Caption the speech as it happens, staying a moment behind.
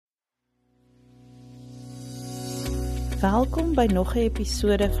Welkom by nog 'n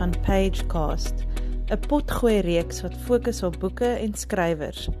episode van Pagecast, 'n potgooi reeks wat fokus op boeke en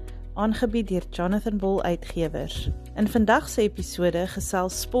skrywers, aangebied deur Jonathan Bol Uitgewers. In vandag se episode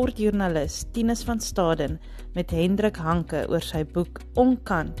gesels sportjoernalis Tinus van Staden met Hendrik Hancke oor sy boek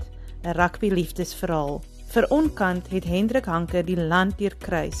Onkant, 'n Rugbyliefdesverhaal. Vir Onkant het Hendrik Hancke die land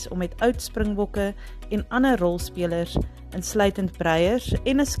deurkruis om met oud-Springbokke en ander rolspelers, insluitend breiers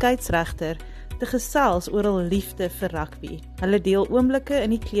en 'n skeidsregter, te gesels oor hul liefde vir rugby. Hulle deel oomblikke in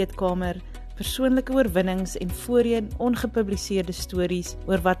die kleedkamer, persoonlike oorwinnings en voorheen ongepubliseerde stories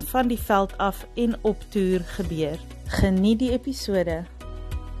oor wat van die veld af en op toer gebeur. Geniet die episode.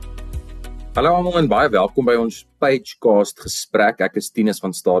 Hallo almal en baie welkom by ons Pagecast gesprek. Ek is Tinus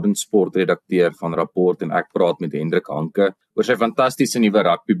van Staden, sportredakteur van Rapport en ek praat met Hendrik Hancke oor sy fantastiese nuwe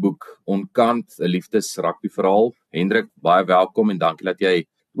rugbyboek Onkant, 'n liefdes rugbyverhaal. Hendrik, baie welkom en dankie dat jy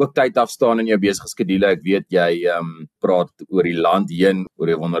ook tyd afstaan in jou besige skedule. Ek weet jy praat oor die land heen, oor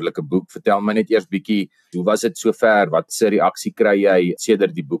 'n wonderlike boek. Vertel my net eers bietjie, hoe was dit sover? Wat se reaksie kry jy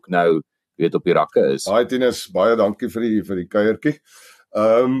sedert die boek nou weet op die rakke is? Hi Tinus, baie dankie vir die kuiertjie.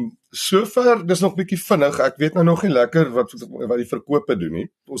 Sover, dis nog bietjie vinnig. Ek weet nou nog nie lekker wat die verkope doen nie.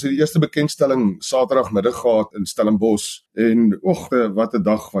 Ons het die eerste bekendstelling Saterdagmiddag gehad in Stellenbosch en wat 'n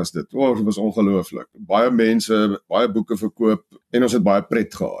dag was dit. Dit was ongelooflik. Baie mense, baie boeke verkoop en ons het baie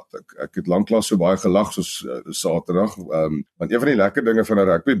pret gehad. Ek het lanklaas so baie gelag soos Saterdag, want een van die lekker dinge van 'n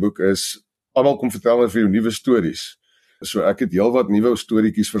rugbyboek is almal kom vertel my vir jou nuwe stories. So ek het heelwat nuwe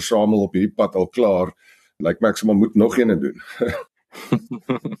storieetjies versamel op hierdie pad al klaar. Lyk my ek sal maar moet nog eene doen.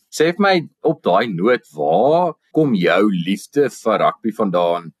 Sê vir my op daai noot, waar kom jou liefde vir rugby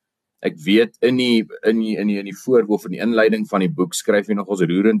vandaan? Ek weet in die voorwoord van die inleiding van die boek skryf jy nogals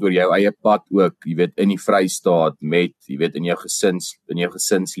roerend oor jou eie pad ook, jy weet in die Vrystaat met, jy weet in jou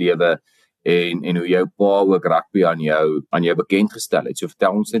gesinslewe en hoe jou pa ook rugby aan jou bekend gestel het. So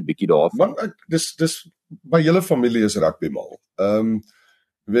vertel ons net 'n bietjie daarvan. Man, dis my hele familie is rugbymal.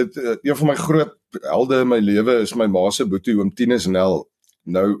 Weet, een van my groot helde in my lewe is my ma se boetie oom Tinus Nel.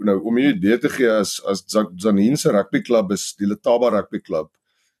 Nou om jy 'n idee te gee, as Janine se rugbyklub is die Letaba rugbyklub.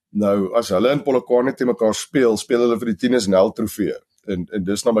 Nou as hulle in Polokwane te mekaar speel hulle vir die Tinus Nel trofee en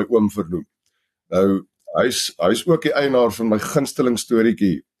dis na my oom vernoem. Nou hy's ook die eienaar van my gunsteling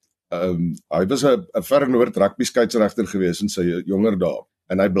storieetjie. Hy was 'n ver noord rugby skeidsregter gewees in sy jonger dae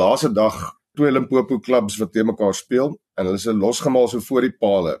en hy blaas 'n dag 2 Limpopo klubs wat te mekaar speel en hulle is losgemaal so voor die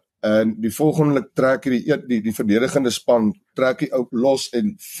pale. En die volgende trek die verdedigende span trek die ou los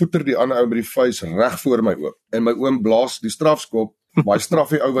en voeter die ander ou met die vuis reg voor my oom. En my oom blaas die strafskop, maar hy straf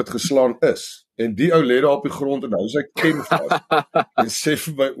die ou wat geslaan is. En die ou lê daar op die grond en hou sy ken vas. En sê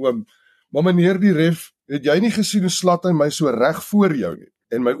vir my oom, "Maar meneer die ref, het jy nie gesien hoe slat hy my so reg voor jou nie?"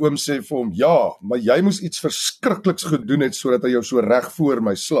 En my oom sê vir hom, "Ja, maar jy moes iets verskrikliks gedoen het sodat hy jou so reg voor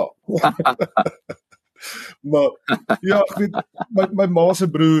my sla." Maar ja, ek weet, my ma se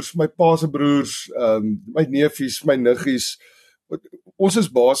broers, my pa se broers, my neefies, my niggies, ons is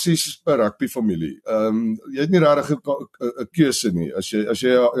basies 'n rugbyfamilie. Jy het nie regtig 'n keuse nie. As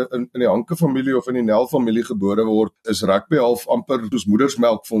jy in die Hancke familie of in die Nel familie gebore word, is rugby half amper soos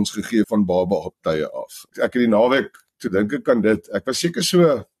moedersmelk vir ons gegee van baba op tye af. Ek het die naweek toe dink ek aan dit. Ek was seker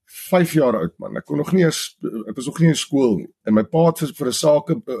so 5 jaar oud, man. Ek was nog nie in skool nie. En my pa het vir 'n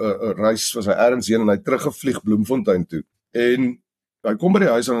sake reis was hy ergens heen en hy teruggevlieg Bloemfontein toe. En hy kom by die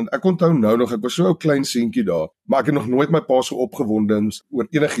huis aan en ek onthou nou nog, ek was so 'n klein seentjie daar, maar ek het nog nooit my pa so opgewonde oor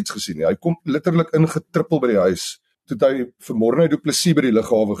enigiets gesien nie. Hy kom letterlik ingetrippel by die huis. Toe het hy vir Morney Du Plessis by die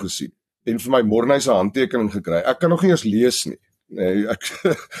lughawe gesien en vir my Morney se handtekening gekry. Ek kan nog nie eens lees nie. Nee,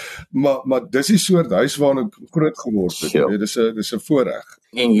 maar dis die soort huis waarin ek groot geword het. Sure. Nee, dis 'n voorreg.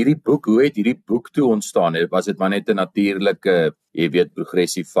 En hierdie boek, hoe het hierdie boek toe ontstaan? Was dit maar net 'n natuurlike, jy weet,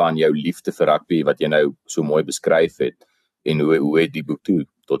 progressie van jou liefde vir rugby wat jy nou so mooi beskryf het? En hoe het die boek toe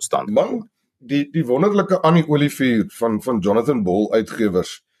tot stand gekom? Man, die wonderlike Annie Olivier van Jonathan Bol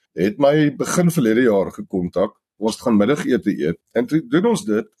Uitgewers het my begin verlede jaar gekontak. Ons het gaan middagete eet en toe doen ons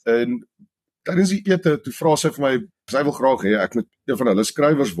dit en tydens die ete, toe vra sy vir my, sy wil graag hê ek moet een van hulle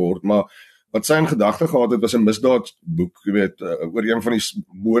skrywers word, maar wat sy in gedagte gehad het was 'n misdaadboek, jy weet, oor een van die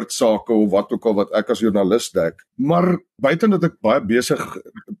moordsake of wat ook al wat ek as joernalis dek. Maar buiten dat ek baie besig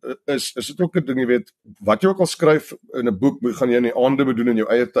is dit ook 'n ding, jy weet, wat jy ook al skryf in 'n boek, gaan jy in die aande moet doen in jou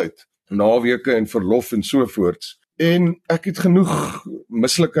eie tyd, naweke en verlof en so voorts. En ek het genoeg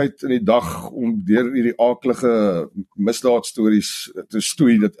mislikheid in die dag om deur hierdie aaklige misdaadstories te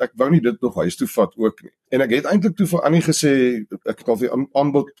stoei, dat ek wou nie dit nog huis toe vat ook nie. En ek het eintlik toe vir Annie gesê, ek het al die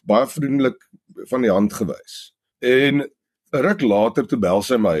aanbod baie vriendelik van die hand gewys. En 'n ruk later toe bel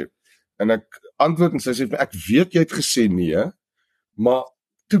sy my, en ek antwoord en sy sê, ek weet jy het gesê nee, maar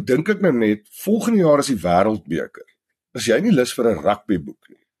toe dink ek nou net, volgende jaar is die wêreldbeker. Is jy nie lus vir 'n rugbyboek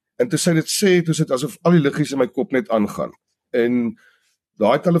nie? En toe sy dit sê, toe sit asof al die liggies in my kop net aangaan. En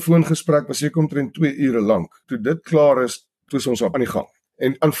daai telefoongesprek was seker omtrent 2 ure lank. Toe dit klaar is, toe is ons aan die gang.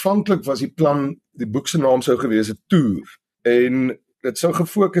 En aanvanklik was die plan, die boek se naam sou gewees het Toer. En dit sou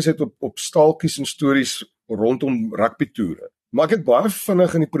gefokus het op staaltjies en stories rondom rugbytoere. Maar ek het baie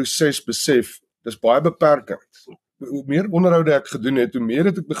vinnig in die proses besef, dis baie beperkend. Hoe meer onderhoude ek gedoen het, hoe meer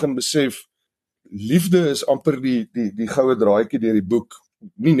het ek begin besef, liefde is amper die goue draaitjie deur die boek,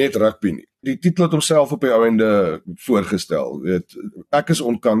 nie net rugby nie. Die titel het homself op die ouende voorgestel, weet, ek is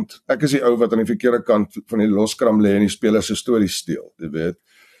Onkant, ek is die ou wat aan die verkeerde kant van die loskram lê en die spelers se stories steel, jy weet.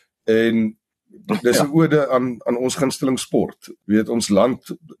 En dis 'n ode aan ons gunsteling sport. Weet, ons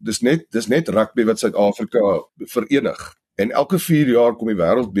land, dis net rugby wat Suid-Afrika verenig. En elke 4 jaar kom die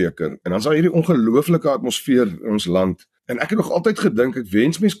wêreldbeker en dan is daar hierdie ongelooflike atmosfeer in ons land. En ek het nog altyd gedink, ek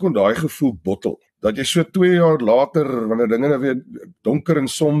wens mens kon daai gevoel bottel. Dat jy so 2 jaar later, wanneer dinge nou weer donker en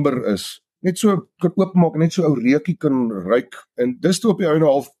somber is, net so kan oopmaak, net so ou reukie kan ruik. En dis toe op die ouene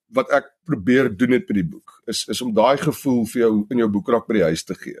half wat ek probeer doen het by die boek, is om daai gevoel vir jou in jou boekrak by die huis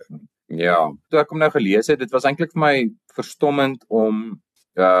te gee. Ja, toe ek hom nou gelees het, dit was eintlik vir my verstommend om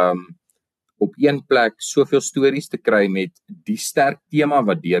op een plek soveel stories te kry met die sterk tema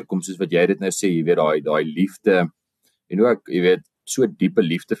wat deurkom, soos wat jy dit nou sê, jy weet, daai liefde, en ook, jy weet, so diepe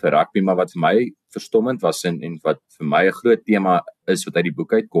liefde vir rugby, maar wat vir my verstommend was, en wat vir my 'n groot tema is, wat uit die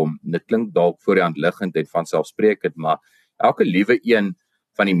boek uitkom, en dit klink dalk voor die hand liggend en vanselfsprekend, maar elke liewe een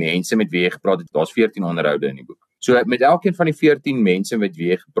van die mense met wie jy gepraat het, daar's 14 onderhoude in die boek. So met elkeen van die 14 mense met wie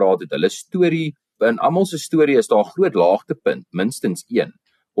jy gepraat het, hulle storie, in almal se storie is daar 'n groot laagtepunt, minstens een,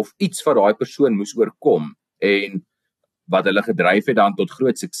 of iets wat daai persoon moes oorkom, en wat hulle gedryf het dan tot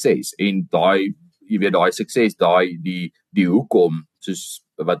groot sukses, en daai, jy weet, daai sukses, die hoekom, soos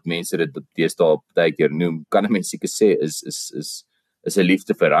wat mense dit deesdae baie keer noem, kan 'n mens seker sê, is 'n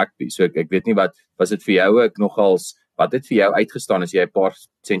liefde vir rugby. So ek weet nie, wat was dit vir jou ook nogals, wat het vir jou uitgestaan as jy 'n paar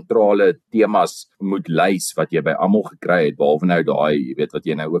sentrale temas moet lys wat jy by almal gekry het, behalwe nou daai, jy weet, wat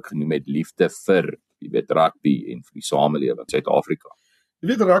jy nou ook genoem het, liefde vir, jy weet, rugby en vir die samelewing in Suid-Afrika. Jy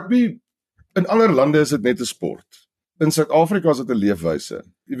weet, rugby, in ander lande is dit net 'n sport. In Suid-Afrika is dit 'n leefwyse.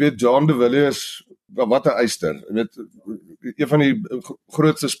 Jy weet, Jean de Villiers, wat 'n eyster. Jy weet, een van die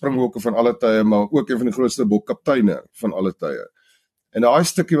grootste Springbokke van alle tye, maar ook een van die grootste bokkapteine van alle tye. En daai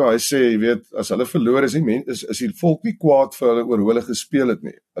stukkie waar hy sê, jy weet, as hulle verloor is die volk nie kwaad vir hulle oor hoe hulle gespeel het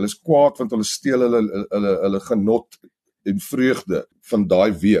nie. Hulle is kwaad want hulle steel hulle genot en vreugde van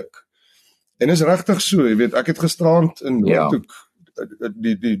daai week. En is regtig so, jy weet, ek het gisterand in Noordhoek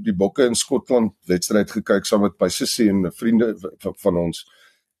die bokke in Skotland wedstryd gekyk saam met my sussie en vriende van ons.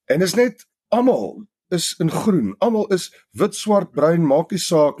 En is net, almal is in groen, almal is wit, swart, bruin, maak nie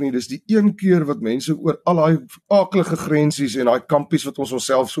saak nie, dis die een keer wat mense oor al daai aaklige grensies en daai kampies wat ons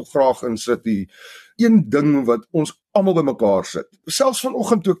onsself so graag insit, die een ding wat ons almal by mekaar sit. Selfs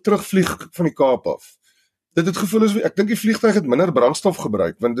vanoggend toe ek terugvlieg van die Kaap af, dit het gevoel asof, ek dink die vliegtuig het minder brandstof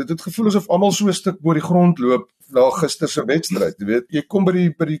gebruik, want dit het gevoel asof almal so 'n stuk bo die grond loop na gister se wedstryd, jy weet, jy kom by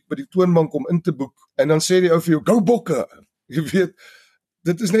die toonbank om in te boek, en dan sê die ou vir jou, go bokke, jy weet,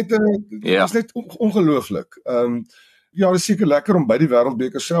 dit is net, dit is net ongelooflik. Ja, dit is seker lekker om by die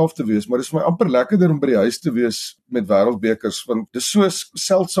wêreldbeker self te wees, maar dit is vir my amper lekkerder om by die huis te wees met wêreldbekers, want dit is so 'n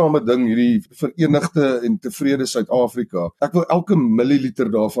seldsame ding, hierdie verenigde en tevrede Suid-Afrika. Ek wil elke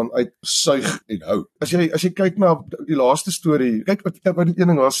milliliter daarvan uitsuig en hou. As jy kyk na die laaste storie, kyk wat die een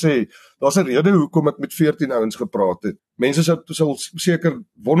ding daar sê, daar's 'n rede hoekom ek met 14 ouens gepraat het. Mense sal seker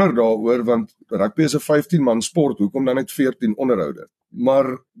wonder daaroor, want rugby is 'n 15-man sport, hoekom dan net 14 onderhoude?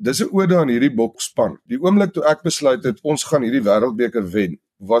 Maar dis 'n ode aan hierdie bokspan. Die oomblik toe ek besluit het, ons gaan hierdie wêreldbeker wen,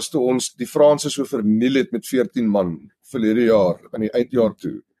 was toe ons die Franse so verniel het met 14 man verlede jaar, aan die eindjaar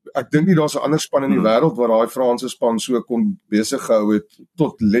toe. Ek dink nie daar's 'n ander span in die wêreld waar daai Franse span so kon besig gehou het,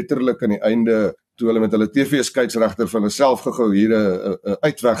 tot letterlik aan die einde, toe hulle met hulle TV-skeidsregter van hulle self gehou hier 'n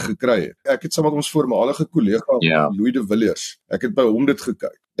uitweg gekry het. Ek het saam met ons voormalige kollega, Jean de Villiers, ek het by hom dit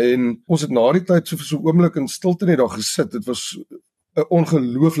gekyk. En ons het na die tyd so 'n oomblik in stilte net daar gesit, dit was 'n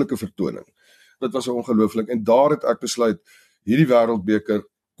ongelooflike vertoning. Dit was ongelooflik, en daar het ek besluit, hierdie wêreldbeker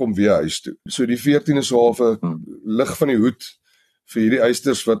kom weer huis toe. So die 14 is so half 'n lig van die hoed vir hierdie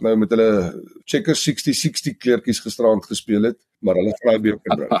eisters wat nou met hulle checker 60-60 kleertjies gisterand gespeel het, maar hulle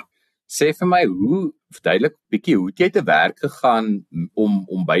vrybeker bring. Sê vir my, hoe, verduidelik bietjie, hoe het jy te werk gegaan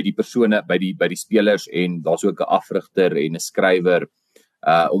om by die persone, by die spelers, en daar's ook 'n afrigter en 'n skrywer,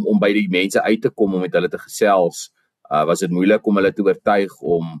 om by die mense uit te kom om met hulle te gesels? Was dit moeilik om hulle te oortuig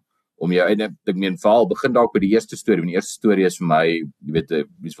om om jou, en ek meen verhaal begin dalk by die eerste storie, want die eerste storie is vir my, jy weet,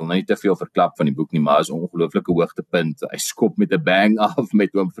 mens wil nou nie te veel verklap van die boek nie, maar is 'n ongelooflike hoogtepunt. Hy skop met 'n bang af met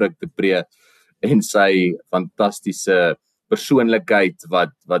oom Frik du Preez en sy fantastiese persoonlikheid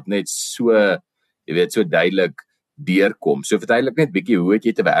wat net so, jy weet, so duidelik deurkom. So verduidelik net bietjie hoe het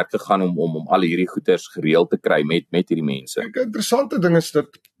jy te werk gegaan om al hierdie goeters gereël te kry met hierdie mense. 'n Interessante ding is dat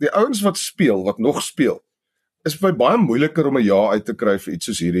die ouens wat nog speel, is baie moeiliker om 'n ja uit te kry vir iets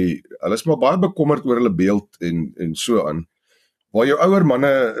soos hierdie. Hulle is maar baie bekommerd oor hulle beeld en so aan. Waar jou ouer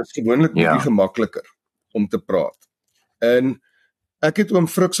manne is gewoonlik bietjie gemakliker om te praat. En ek het oom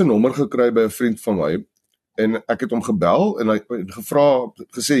Frik se nommer gekry by 'n vriend van my en ek het hom gebel en hy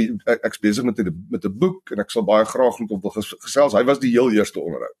gesê ek's besig met 'n boek en ek sal baie graag met hom wil gesels. Hy was die heel eerste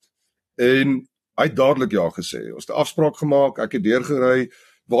onderhoud. En hy het dadelik ja gesê. Ons het 'n afspraak gemaak, ek het deurgery.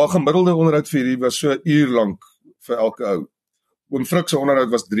 Waar gemiddelde onderhoud vir hierdie was so 'n uur lank vir elke ou. Oom Frik se onderhoud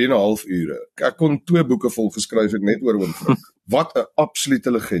was 3,5 ure. Ek kon 2 boeke vol geskryf het net oor oom Frik. Wat 'n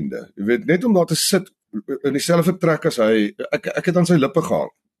absolute legende. Jy weet, net om daar te sit in dieselfde trek as hy, ek het aan sy lippe gehang.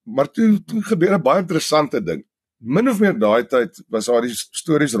 Maar toe gebeur 'n baie interessante ding. Min of meer daai tyd was daar die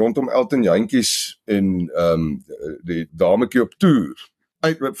stories rondom Elton Jantjies en die dametjie op toer.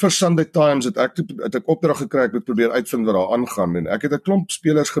 Vir Sunday Times het ek opdrag gekry, ek moet probeer uitvind wat daar aangaan en ek het 'n klomp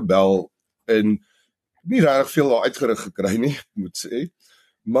spelers gebel en nie regtig veel daar uitgerig gekry nie, moet sê.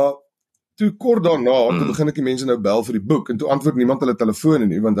 Maar toe kort daarna, toe begin ek die mense nou bel vir die boek en toe antwoord niemand hulle telefone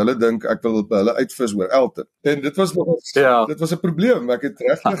nie, want hulle dink ek wil by hulle uitvis oor Elton. En dit was dit was 'n probleem. Ek het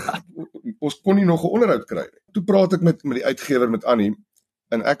regtig ons kon nie nog 'n onderhoud kry nie. Toe praat ek met die uitgewer, met Annie,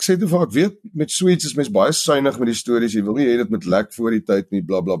 en ek sê toe vir ek weet met Sweets is mens baie suinig met die stories, jy wil nie hê dit moet lek voor die tyd nie,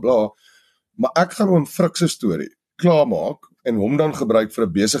 bla bla bla. Maar ek gaan oom Frik se storie klaarmaak en hom dan gebruik vir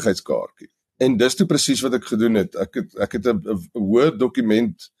 'n besigheidskaartjie. En dis toe presies wat ek gedoen het. Ek het 'n Word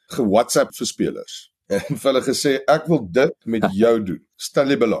dokument ge-WhatsApp vir spelers en vir hulle gesê ek wil dit met jou doen. Stel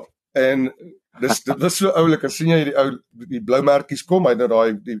jy belang. En dit was so oulik, as sien jy die blou merkies kom, hy het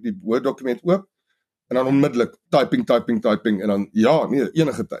nou die Word dokument oop en dan onmiddellik typing en dan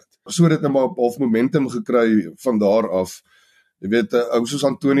enige tyd. So het dit maar op half momentum gekry van daar af. Jy weet, ou soos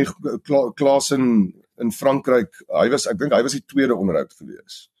Antoni Klaasen in Frankryk, ek dink hy was die tweede onderhoud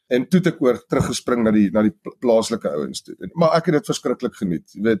gewees. En toe het ek oor teruggespring na die plaaslike ouens toe. Maar ek het dit verskriklik geniet.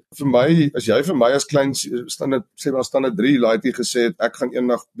 Jy weet, vir my, as jy vir my as klein standaard 3 laaitie gesê het, ek gaan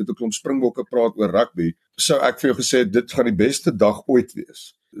eendag met 'n klomp Springbokke praat oor rugby, sou ek vir jou gesê het, dit gaan die beste dag ooit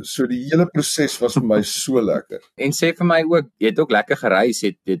wees. So die hele proses was vir my so lekker. En sê vir my ook, jy het ook lekker gereis,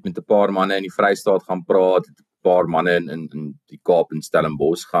 het met 'n paar manne in die Vrystaat gaan praat, het 'n paar manne in die Kaap en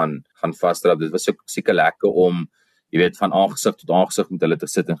Stellenbosch gaan vasdrap. Dit was seker lekker om, jy weet, van aangesig tot aangesig met hulle te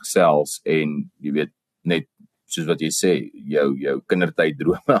sit en gesels en jy weet, net soos wat jy sê, jou kindertyd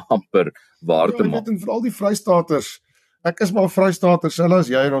drome amper waar te maak. En vir al die Vrystaaters, ek is maar Vrystaaters, selfs as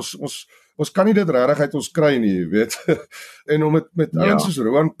jy en ons kan nie dit regtig uit ons kry nie, jy weet. En om met ouens soos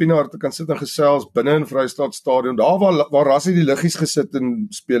Roan Pinaar te kan sit en gesels binne in Vrystaat Stadion, daar waar Rassie die liggies gesit en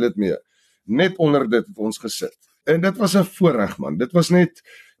speel dit mee. Net onder dit het ons gesit. En dit was 'n voorreg, man. Dit was net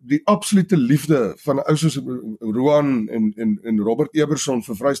die absolute liefde van 'n ou soos Roan en Robert Eberson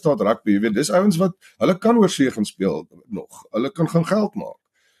vir Vrystaat Rugby. Jy weet, dis ouens wat hulle kan oorsee gaan speel nog. Hulle kan gaan geld maak.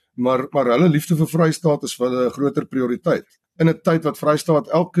 Maar hulle liefde vir Vrystaat is vir hulle 'n groter prioriteit. In 'n tyd wat Vrystaat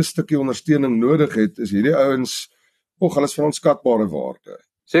elke stukkie ondersteuning nodig het, is hierdie ouens hulle is van onskatbare waarde.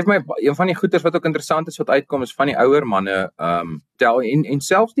 Sê vir my, een van die goeters wat ook interessant is wat uitkom is van die ouer manne tel en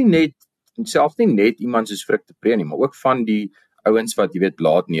selfs nie net iemand soos Frik du Preez nie, maar ook van die ouens wat, jy weet,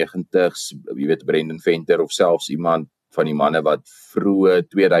 laat 90s, jy weet, Brendan Venter of selfs iemand van die manne wat vroeë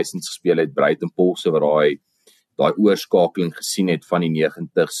 2000s gespeel het, Brighton Polse, waar daai oorskakeling gesien het van die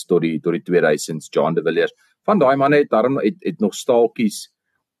 90s tot die 2000s, Jean de Villiers. Van daai manne het nog staaltjies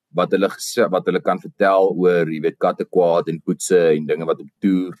wat hulle kan vertel oor, jy weet, kattekwaad en poetse en dinge wat op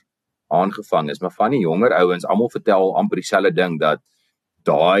toer aangevang is. Maar van die jonger ouens, almal vertel amper dieselfde ding, dat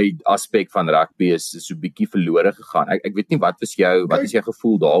daai aspek van rugby is so 'n bietjie verlore gegaan. Ek weet nie, wat is jou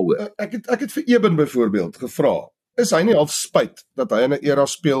gevoel daaroor? Ek het vir Eben byvoorbeeld gevra, is hy nie half spyt dat hy in 'n era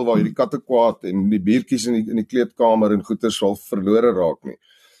speel waar hierdie kattekwaad en die biertjies in die kleedkamer en goeters sal verlore raak nie?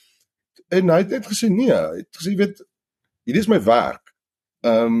 En hy het net gesê nee, hy het gesê, weet, hierdie is my werk.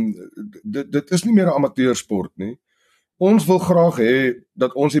 Dit is nie meer 'n amateursport nie. Ons wil graag hê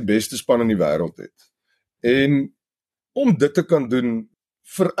dat ons die beste span in die wêreld het. En om dit te kan doen,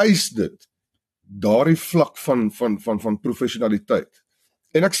 vereis dit daardie vlak van professionaliteit.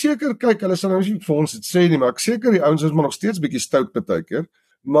 En ek seker, kyk, hulle sal nou nie vir ons dit sê nie, maar ek seker die ouens is maar nog steeds bietjie stout partykeer,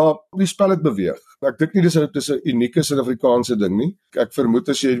 Maar die spel het beweeg. Ek dink nie dis 'n unieke Suid-Afrikaanse ding nie. Ek vermoed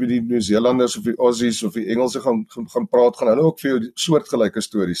as jy met die Nieu-Seelanders of die Aussies of die Engelse gaan praat, gaan hulle ook vir jou soortgelyke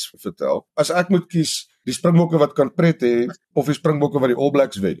stories vertel. As ek moet kies die Springbokke wat kan pret hê of die Springbokke wat die All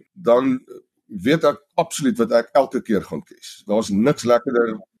Blacks wen, dan weet ek absoluut wat ek elke keer gaan kies. Daar's niks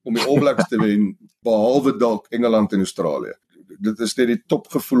lekkerder om die All Blacks te wen behalwe dalk Engeland en Australië. Dit is net die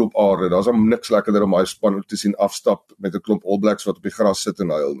topgevoel op aarde. Daar's om niks lekkerder om daai span te sien afstap met 'n klomp All Blacks wat op die gras sit en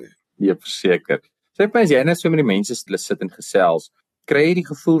huil nie. Ja, verseker. Sê vir my, as jy net so met die mense sit en gesels, kry jy die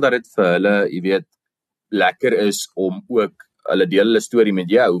gevoel dat dit vir hulle, jy weet, lekker is om ook, hulle deel hulle storie met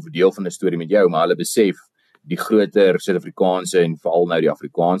jou, of deel van 'n storie met jou, maar hulle besef die groter Suid-Afrikaanse en veral nou die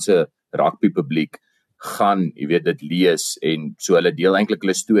Afrikaanse rugby publiek gaan, jy weet, dit lees en so hulle deel eintlik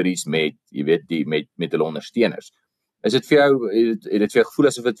hulle stories met, jy weet, met hulle ondersteuners. Is dit vir jou, het dit vir jou gevoel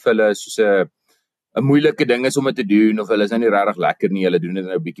asof dit vir hulle soos 'n moeilike ding is om dit te doen, of hulle is nou nie regtig lekker nie, hulle doen dit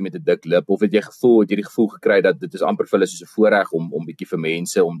nou 'n bietjie met 'n dik lip, of het jy die gevoel gekry dat dit is amper vir hulle soos 'n voorreg om bietjie vir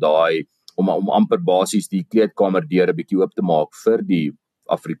mense om amper basies die kleedkamer deur 'n bietjie oop te maak vir die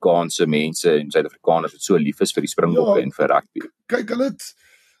Afrikaanse mense en Suid-Afrikaners wat so lief is vir die Springbokke en vir rugby? Kyk, hulle het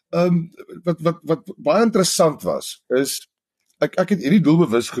wat baie interessant was, is ek het hierdie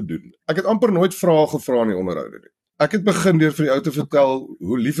doelbewus gedoen. Ek het amper nooit vrae gevra in die onderhoude nie. Ek het begin deur vir die ou te vertel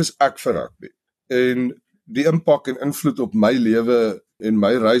hoe lief is ek vir rugby en die impak en invloed op my lewe en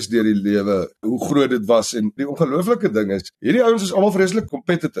my reis deur die lewe, hoe groot dit was. En die ongelooflike ding is, hierdie ouens is almal vreeslik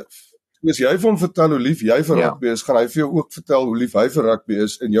competitive. As jy vir hom vertel hoe lief jy vir rugby is, gaan hy vir jou ook vertel hoe lief hy vir rugby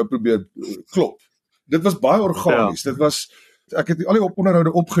is en jou probeer klop. Dit was baie organies. Dit was, ek het al die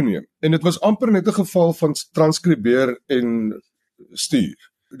onderhoude opgeneem en dit was amper net 'n geval van transkribeer en stuur.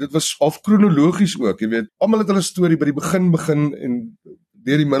 Dit was half kronologies ook, jy weet. Almal het hulle storie by die begin en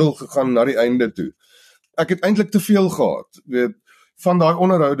deur die middel gegaan na die einde toe. Ek het eintlik te veel gehad, weet, van daai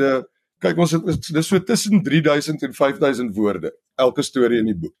onderhoude. Kyk, dis so tussen 3000 en 5000 woorde, elke storie in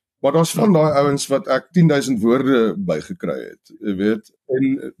die boek. Maar daar's van daai ouens wat ek 10.000 woorde bygekry het, jy weet.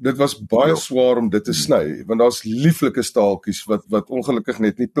 En dit was baie swaar om dit te sny, want daar's lieflike staaltjies wat ongelukkig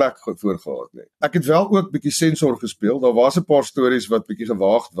net nie plek voor gehad nie. Ek het wel ook bietjie sensor gespeel. Daar was 'n paar stories wat bietjie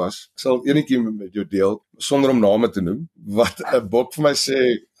gewaagd was. Ek sal enetjie met jou deel sonder om name te noem. Wat 'n bok vir my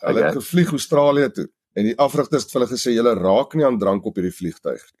sê, hulle het gevlieg Australië toe. En die afrigter het vir hulle gesê, julle raak nie aan drank op hierdie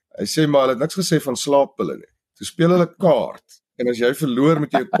vliegtuig. Hy sê, maar hulle het niks gesê van slaappille nie. Toe speel hulle kaart, en as jy verloor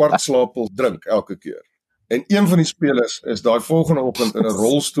moet jy 'n kwart slaappil drink elke keer. En een van die spelers is daai volgende oggend in 'n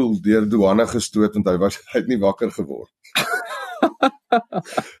rolstoel deur douane gestoot, want hy het nie wakker geword.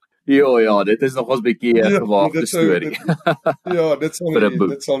 Ja, dit is nog ons bietjie 'n gewaagde storie. Ja, dit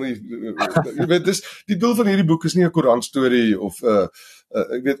sal nie, jy weet, die doel van hierdie boek is nie 'n koerantstorie of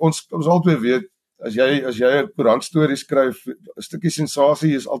ek weet, ons albei weet, as jy 'n koerantstorie skryf, 'n stukkie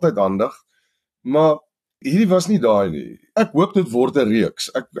sensasie is altyd handig, maar hierdie was nie daai nie. Ek hoop dit word 'n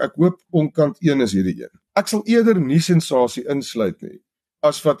reeks. Ek hoop Onkant 1 is hierdie een. Ek sal eerder nie sensasie insluit nie,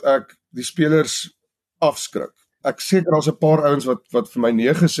 as wat ek die spelers afskrik. Ek seker daar's 'n paar ouens wat vir my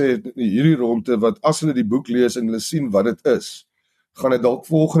nee gesê het in hierdie ronde, wat as hulle die boek lees en hulle sien wat dit is, gaan dit dalk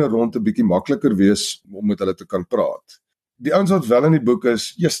volgende ronde bietjie makliker wees om met hulle te kan praat. Die ouens wat wel in die boek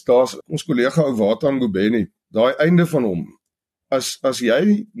is, daar's ons kollega oud-Springbok, daai einde van hom. As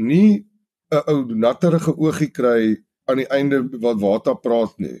jy nie 'n ou natterige oogie kry aan die einde wat Wata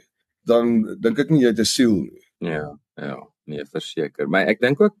praat nie, dan dink ek nie jy het 'n siel nie. Ja, nee, verseker. Maar ek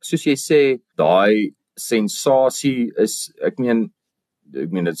dink ook, soos jy sê, daai sensasie is, ek meen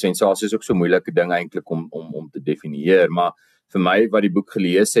dat sensasie is ook so 'n moeilike ding eintlik om te definieer, maar vir my wat die boek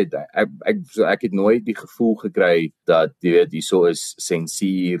gelees het, ek het nooit die gevoel gekry dat, jy weet, hierso is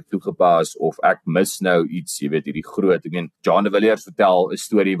sensuur toegepas of ek mis nou iets, jy weet, hierdie groot. Ek meen, Jean de Villiers vertel 'n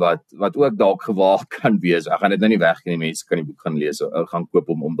storie wat ook dalk gewaag kan wees. Ek gaan dit nou nie weggee nie, mense kan die boek gaan lees, gaan koop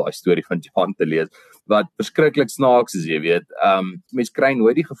om daai storie van Jean te lees, wat verskriklik snaaks is, jy weet. Mense kry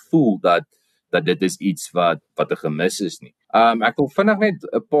nooit die gevoel dat dit is iets wat 'n gemis is nie. Ek wil vinnig net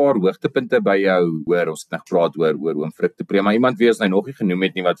 'n paar hoogtepunte by jou hoor. Ons het net gepraat oor oom Frik du Preez, maar iemand wie ons nou nog nie genoem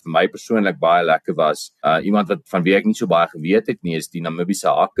het nie, wat vir my persoonlik baie lekker was, iemand van wie ek nie so baie geweet het nie, is die Namibiese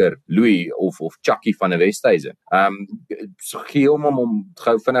hakker Louis of Chucky van 'n Westhuizen. So gee hom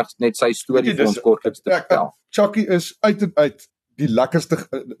gou vinnig net sy storie vir ons kortliks te vertel. Chucky is uit die lekkerste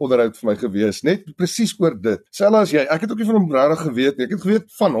onderhoud vir my gewees, net presies oor dit. Selfs as jy, ek het ook nie van hom regtig geweet nie. Ek het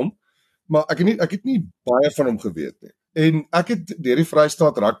geweet van hom, maar ek het nie baie van hom geweet nie. En ek het deur die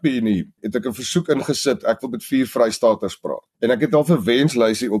Vrystaat Rugby Unie, het ek 'n versoek ingesit, ek wil met 4 Vrystaaters praat. En ek het al vir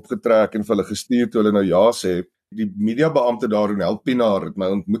wenslysie opgetrek en vir hulle gestuur toe hulle nou ja sê. Die mediabeampte daar in Helpinaar het my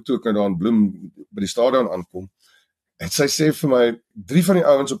ontmoet toe ek nou daar in Bloem by die stadion aankom. En sy sê vir my, 3 van die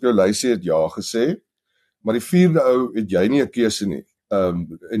ouens op jou lysie het ja gesê, maar die 4de ou het jy nie 'n keuse nie.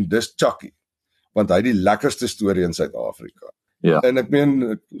 En dis Chucky, want hy het die lekkerste storie in Suid-Afrika. Ja. En ek meen,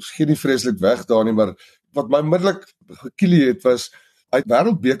 ek gee nie vreeslik weg daar nie, maar wat my onmiddellik gekielie het was, hy het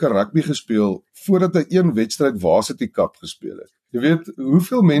Wêreldbeker rugby gespeel, voordat hy 1 wedstryd Varsity Cup gespeel het. Jy weet,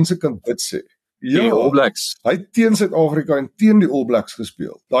 hoeveel mense kan dit sê? Die All Blacks. Hy het teen Suid-Afrika en teen die All Blacks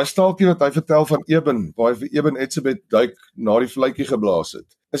gespeel. Daai staaltjie wat hy vertel van Eben, waar hy vir Eben Etzebeth duik na die fluitjie geblaas het,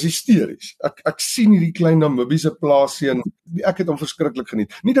 is hysteries. Ek sien hierdie klein Namibiese plaasseun, ek het hom verskriklik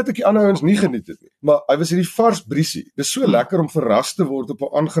geniet. Nie dat ek die ander ouens nie geniet het nie, maar hy was hierdie vars briesie. Dis so lekker om verras te word op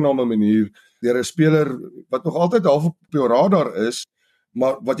 'n aangename manier deur 'n speler wat nog altyd half op jou radar is,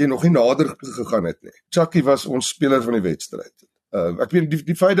 maar wat jy nog nie nader gegaan het nie. Chucky was ons speler van die wedstryd. Ek weet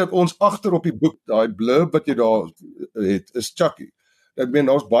die feit dat ons agter op die boek, daai blurb wat jy daar het, is Chucky. Ek meen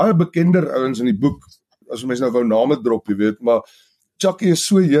daar's baie bekender ouens in die boek, as mense nou wou name drop, jy weet, maar Chucky is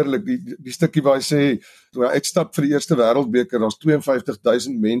so heerlik, die stukkie waar hy sê, toe hy uitstap vir die eerste wêreldbeker, daar's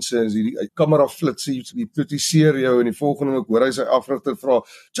 52,000 mense, en die kamera flits, die plottiseer jou, en die volgende ook hoor hy sy afrigter vra,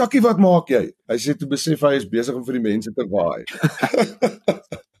 Chucky, wat maak jy? Hy sê, toe besef hy is besig om vir die mense te waai.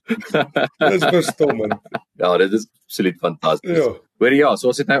 Dit is verstommend. Ja, dit is absoluut fantasties. Ja. Hoor ja, so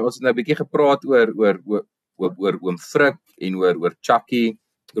ons het nou 'n bietjie gepraat oor oom Frik en oor Chucky,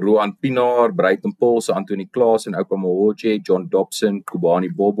 Roan Pinaar, Bruiten Paulse, Anthony Klaas en Oupa Mohoje, John Dobson, Gcobani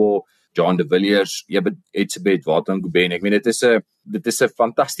Bobo, Jean de Villiers, Etzebeth, Gcobani. Ek meen dit is 'n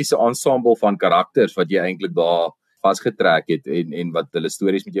fantastiese ensemble van karakters wat jy eintlik daar vasgetrek het en wat hulle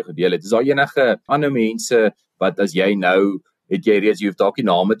stories met jou gedeel het. Is daar enige ander mense wat as jy nou het jy reeds, jy hoef dalk nie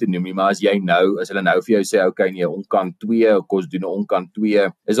name te noem nie, maar as hulle nou vir jou sê, okay, nee, Onkant 2, ons doen 'n Onkant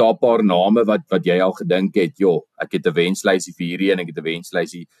 2, is daar 'n paar name wat jy al gedink het, ek het 'n wenslysie vir hierdie en ek het 'n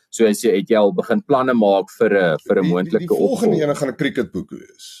wenslysie, so as jy het jy al begin planne maak vir 'n moontlike opvolg. Die volgende ene gaan 'n cricketboek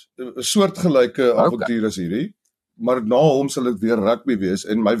wees. 'n soortgelyke avontuur as hierdie, maar na hom sal dit weer rugby wees,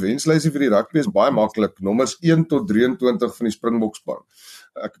 en my wenslysie vir die rugby is baie maklik, nommers 1 tot 23 van die Springbok-span.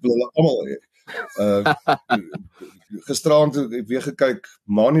 Ek wil hulle almal hê. Gisteraand het ek weer gekyk,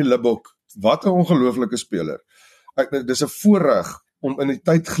 Mani Libbok, wat 'n ongelooflike speler. Dis 'n voorreg om in die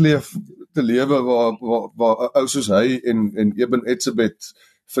tydgleef te lewe waar 'n ou soos hy en Eben Etzebeth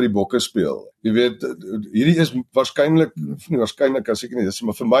vir die Bokke speel. Jy weet, hierdie is waarskynlik as ek nie,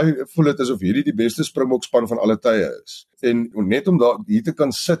 maar vir my voel dit asof hierdie die beste Springbokspan van alle tye is. En net om hier te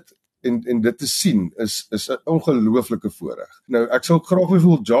kan sit en dit te sien is 'n ongelooflike voorreg. Nou ek sal graag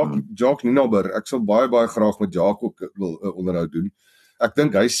wil Jacques Nienaber, ek sal baie graag met Jacques ook wil onderhoud doen. Ek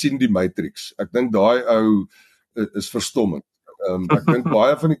dink hy sien die matrix. Ek dink daai ou is verstommend. Ek dink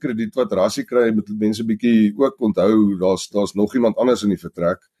baie van die krediet wat Rassie kry, moet mense bietjie ook onthou, daar's nog iemand anders in die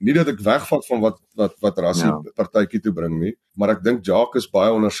vertrek. Nie dat ek wegvat van wat Rassie partytjie toe bring nie, maar ek dink Jacques is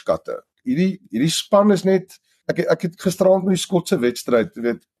baie onderskatte. Hierdie span is net, ek het gisteraand met die Skotse wedstryd,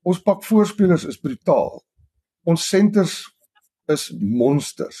 weet, ons pak voorspelers is brutaal. Ons centers is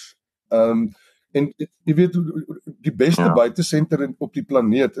monsters. En jy weet, die beste buitesenter op die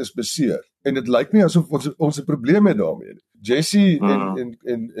planeet is beseer. En dit lyk nie asof ons 'n probleem het daarmee. Jesse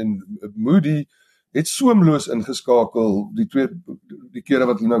en Moody het soemloos ingeskakel die kere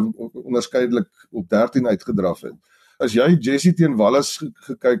wat hulle nou onderskeidelik op 13 uitgedraf het. As jy Jesse teen Wallis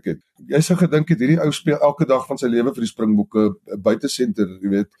gekyk het, jy sou gedink het hierdie ou speel elke dag van sy lewe vir die Springbokke, buitesenter, jy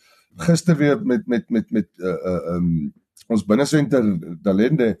weet. Gister weer met ons binnesenter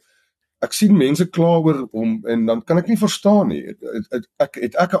Dalende. Ek sien mense kla oor hom en dan kan ek nie verstaan nie. Het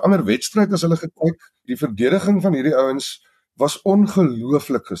ek 'n ander wedstryd as hulle gekyk. Die verdediging van hierdie ouens was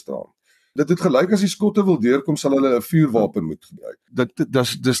ongelooflik gisteraan. Dit het gelyk as die skotte wil deurkom, sal hulle 'n vuurwapen moet gebruik.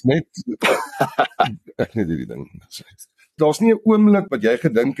 Dis net ek net hierdie ding. Daar's nie 'n oomblik wat jy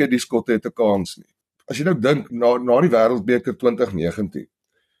gedink het die skotte het 'n kans nie. As jy nou dink na die Wêreldbeker 2019,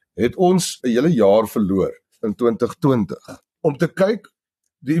 het ons 'n hele jaar verloor in 2020 om te kyk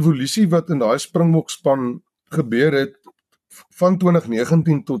die evolusie wat in daai Springbokspan gebeur het van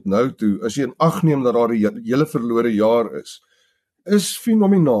 2019 tot nou toe, as jy in ag neem dat daar 'n hele verlore jaar is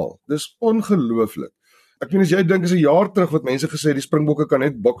fenomenaal. Dis ongelooflik. Ek meen as jy dink is 'n jaar terug wat mense gesê die Springbokke kan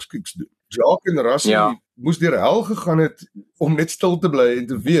net boxkicks doen. Jacques en Rassie moes deur hel gegaan het om net stil te bly en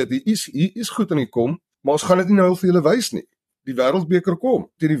te weet, hier is goed aan die kom, maar ons gaan dit nie nou vir julle wys nie. Die Wêreldbeker kom.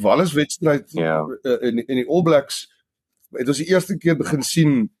 Teen die Wallis wedstryd in die All Blacks het ons die eerste keer begin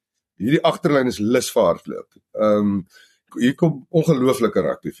sien, hierdie agterlyn is lus vir hardloop. Hier kom ongelooflike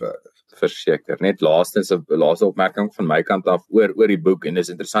rugby verder. Verseker. Net laaste opmerking van my kant af oor die boek, en dis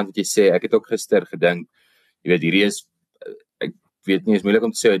interessant wat jy sê, ek het ook gister gedink, jy weet, hierdie is, weet nie, is moeilik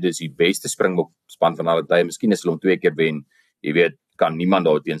om te sê, dis die beste Springbok span van alle tye, miskien is hulle om 2 keer wen, jy weet, kan niemand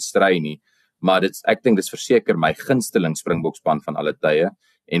daar teen stry nie, maar ek dink dis verseker my gunsteling Springbok span van alle tye,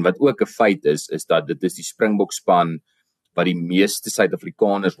 en wat ook 'n feit is dat dit is die Springbok span wat die meeste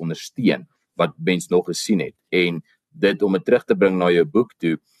Suid-Afrikaners ondersteun, wat mens nog gesien het, en dit om dit terug te bring na jou boek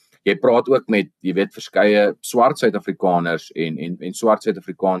toe, jy praat ook met, jy weet, verskeie swart Suid-Afrikaners en swart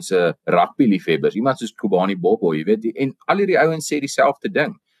Suid-Afrikaanse rugbyliefhebbers, iemand soos Gcobani Bobo, jy weet, en al hierdie ouens sê dieselfde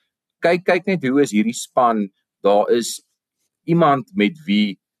ding. Kyk net hoe is hierdie span, daar is iemand met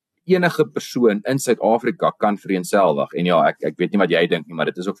wie enige persoon in Suid-Afrika kan vereenselwig, en ja, ek weet nie wat jy dink nie, maar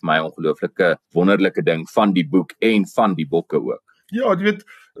dit is ook vir my 'n ongelooflike, wonderlike ding van die boek en van die bokke ook. Ja, jy weet,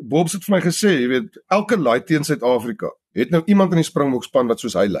 Bob het vir my gesê, jy weet, elke laai teen Suid-Afrika het nou iemand in die Springbok span wat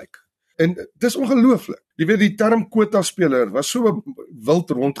soos hy lyk. En dis ongelooflik. Jy weet, die term quota-speler was so wild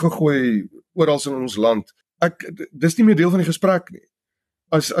rondgegooi oral in ons land. Dis nie meer deel van die gesprek nie.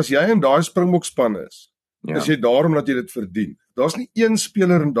 As jy in daai Springbok span is jy daar omdat jy dit verdien. Daar's nie een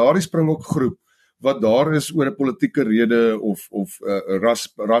speler in daardie Springbok groep wat daar is oor 'n politieke rede of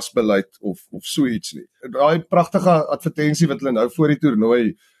rasbeleid of so iets nie. Daai pragtige advertensie wat hulle nou voor die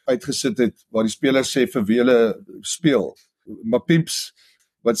toernooi uitgesit het, waar die spelers sê vir wie hulle speel, maar pimps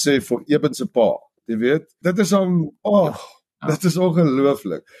wat sê vir Eben se pa, jy weet, dit is dit is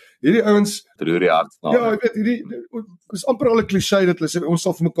ongelooflik. Hierdie ouens, roer die hart. Ja, jy weet, dis amper al 'n klise dat hulle sê ons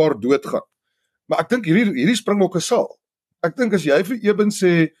sal vir mekaar doodgaan. Maar ek dink hierdie Springbokke sal. Ek dink as jy vir Eben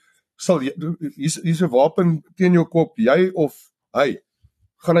sê, hier's 'n wapen teen jou kop, jy of hy,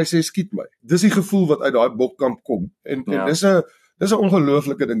 gaan hy sê skiet my. Dis die gevoel wat uit daai bokkamp kom. En dis 'n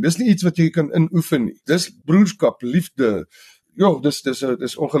ongelooflike ding. Dis nie iets wat jy kan inoefen nie. Dis broerskap, liefde. Ja,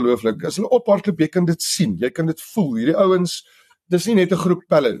 dis ongelooflik. As hulle ophardloop, jy kan dit sien, jy kan dit voel. Hierdie ouens, dis nie net 'n groep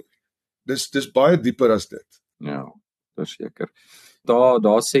pelle nie. Dis baie dieper as dit. Ja, verseker.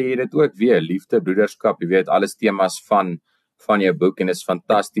 Daar sê jy dit ook weer, liefde, broederskap, jy weet, alles temas van jou boek, en is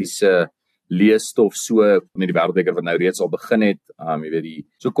fantastiese leesstof so met die Wêreldbeker wat nou reeds al begin het, jy weet,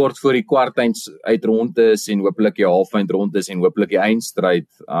 so kort voor die kwartfinals uit rond is, en hopelik die halffinale rond is, en hopelik die eindstryd,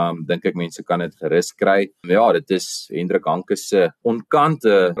 dink ek mense kan dit gerus kry. Ja, dit is Hendrik Hancke se Onkant,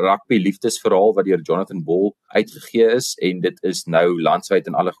 Rugbyliefdesverhaal wat deur Jonathan Ball uitgegee is, en dit is nou landwyd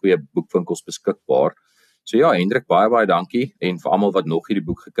in alle goeie boekwinkels beskikbaar. So ja, Hendrik, baie dankie, en vir almal wat nog hierdie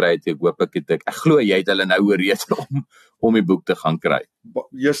boek gekry het, ek hoop ek glo jy het hulle nou oorreed om die boek te gaan kry.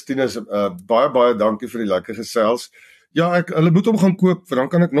 Tinus, baie dankie vir die lekker gesels. Ja, hulle moet hom gaan koop, vir dan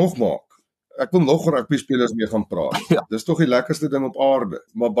kan ek nog maak. Ek wil nog rugby spelers mee gaan praat. Ja. Dis tog die lekkerste ding op aarde.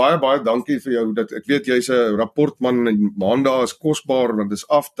 Maar baie dankie vir jou, dat ek weet jy's 'n rapportman, en maandag is kosbaar, want dis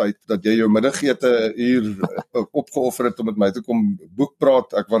aftyd, dat jy jou middagete hier opgeoffer het om met my te kom boek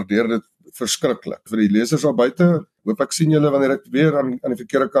praat. Ek waardeer dit verskriklik. Vir die lesers daar buite, hoop ek sien julle wanneer ek weer aan die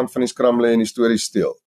verkeerde kant van die skram lê en die stories steel.